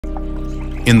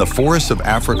In the forests of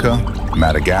Africa,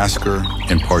 Madagascar,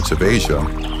 and parts of Asia,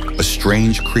 a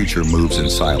strange creature moves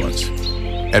in silence.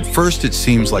 At first, it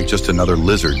seems like just another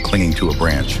lizard clinging to a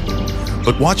branch.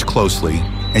 But watch closely,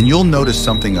 and you'll notice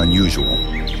something unusual.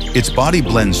 Its body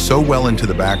blends so well into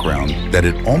the background that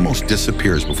it almost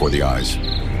disappears before the eyes.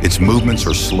 Its movements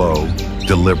are slow,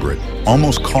 deliberate,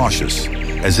 almost cautious,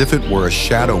 as if it were a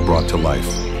shadow brought to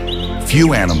life.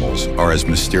 Few animals are as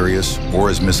mysterious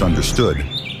or as misunderstood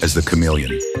as the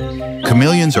chameleon.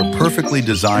 Chameleons are perfectly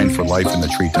designed for life in the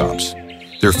treetops.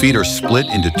 Their feet are split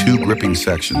into two gripping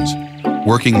sections,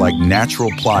 working like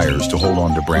natural pliers to hold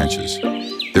on to branches.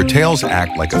 Their tails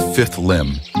act like a fifth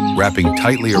limb, wrapping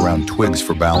tightly around twigs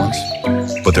for balance,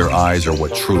 but their eyes are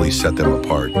what truly set them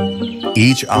apart.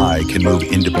 Each eye can move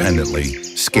independently,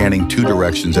 scanning two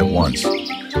directions at once.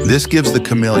 This gives the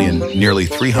chameleon nearly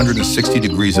 360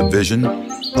 degrees of vision,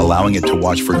 allowing it to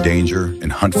watch for danger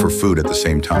and hunt for food at the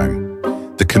same time.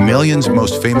 The chameleon's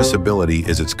most famous ability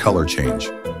is its color change.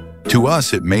 To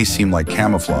us, it may seem like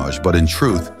camouflage, but in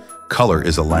truth, color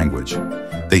is a language.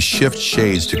 They shift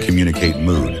shades to communicate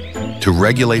mood, to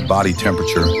regulate body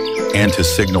temperature, and to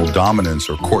signal dominance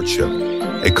or courtship.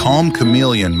 A calm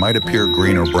chameleon might appear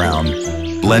green or brown,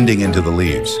 blending into the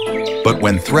leaves. But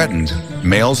when threatened,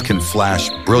 males can flash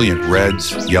brilliant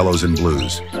reds, yellows, and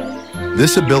blues.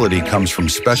 This ability comes from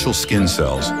special skin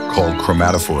cells called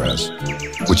chromatophores,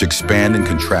 which expand and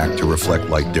contract to reflect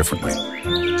light differently.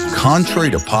 Contrary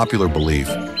to popular belief,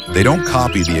 they don't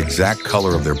copy the exact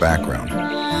color of their background.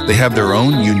 They have their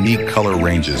own unique color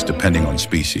ranges depending on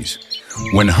species.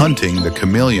 When hunting, the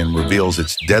chameleon reveals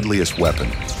its deadliest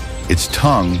weapon. Its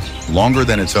tongue, longer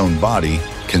than its own body,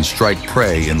 can strike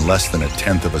prey in less than a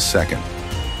tenth of a second.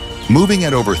 Moving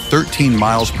at over 13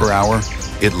 miles per hour,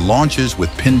 it launches with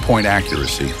pinpoint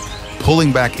accuracy,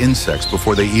 pulling back insects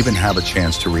before they even have a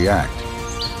chance to react.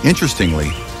 Interestingly,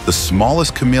 the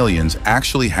smallest chameleons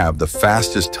actually have the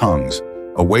fastest tongues,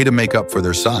 a way to make up for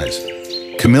their size.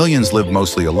 Chameleons live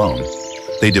mostly alone.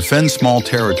 They defend small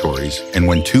territories, and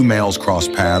when two males cross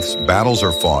paths, battles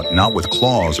are fought not with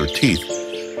claws or teeth,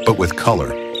 but with color.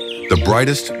 The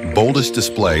brightest, boldest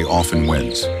display often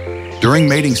wins. During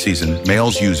mating season,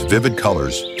 males use vivid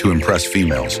colors to impress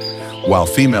females, while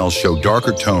females show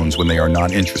darker tones when they are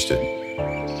not interested.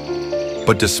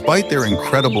 But despite their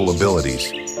incredible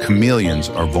abilities, chameleons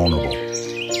are vulnerable.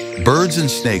 Birds and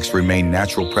snakes remain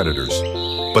natural predators,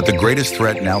 but the greatest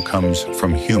threat now comes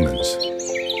from humans.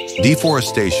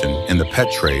 Deforestation and the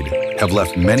pet trade have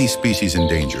left many species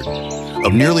endangered.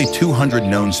 Of nearly 200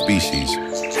 known species,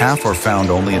 half are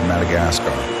found only in Madagascar,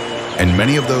 and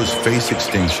many of those face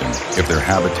extinction if their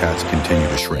habitats continue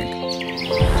to shrink.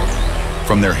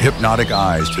 From their hypnotic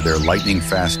eyes to their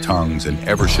lightning-fast tongues and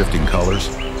ever-shifting colors,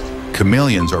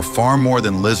 chameleons are far more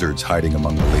than lizards hiding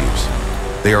among the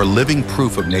leaves. They are living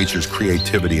proof of nature's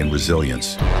creativity and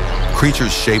resilience,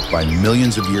 creatures shaped by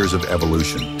millions of years of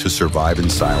evolution to survive in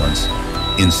silence,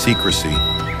 in secrecy,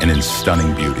 and in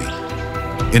stunning beauty.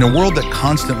 In a world that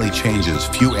constantly changes,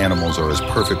 few animals are as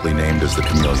perfectly named as the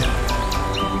chameleon.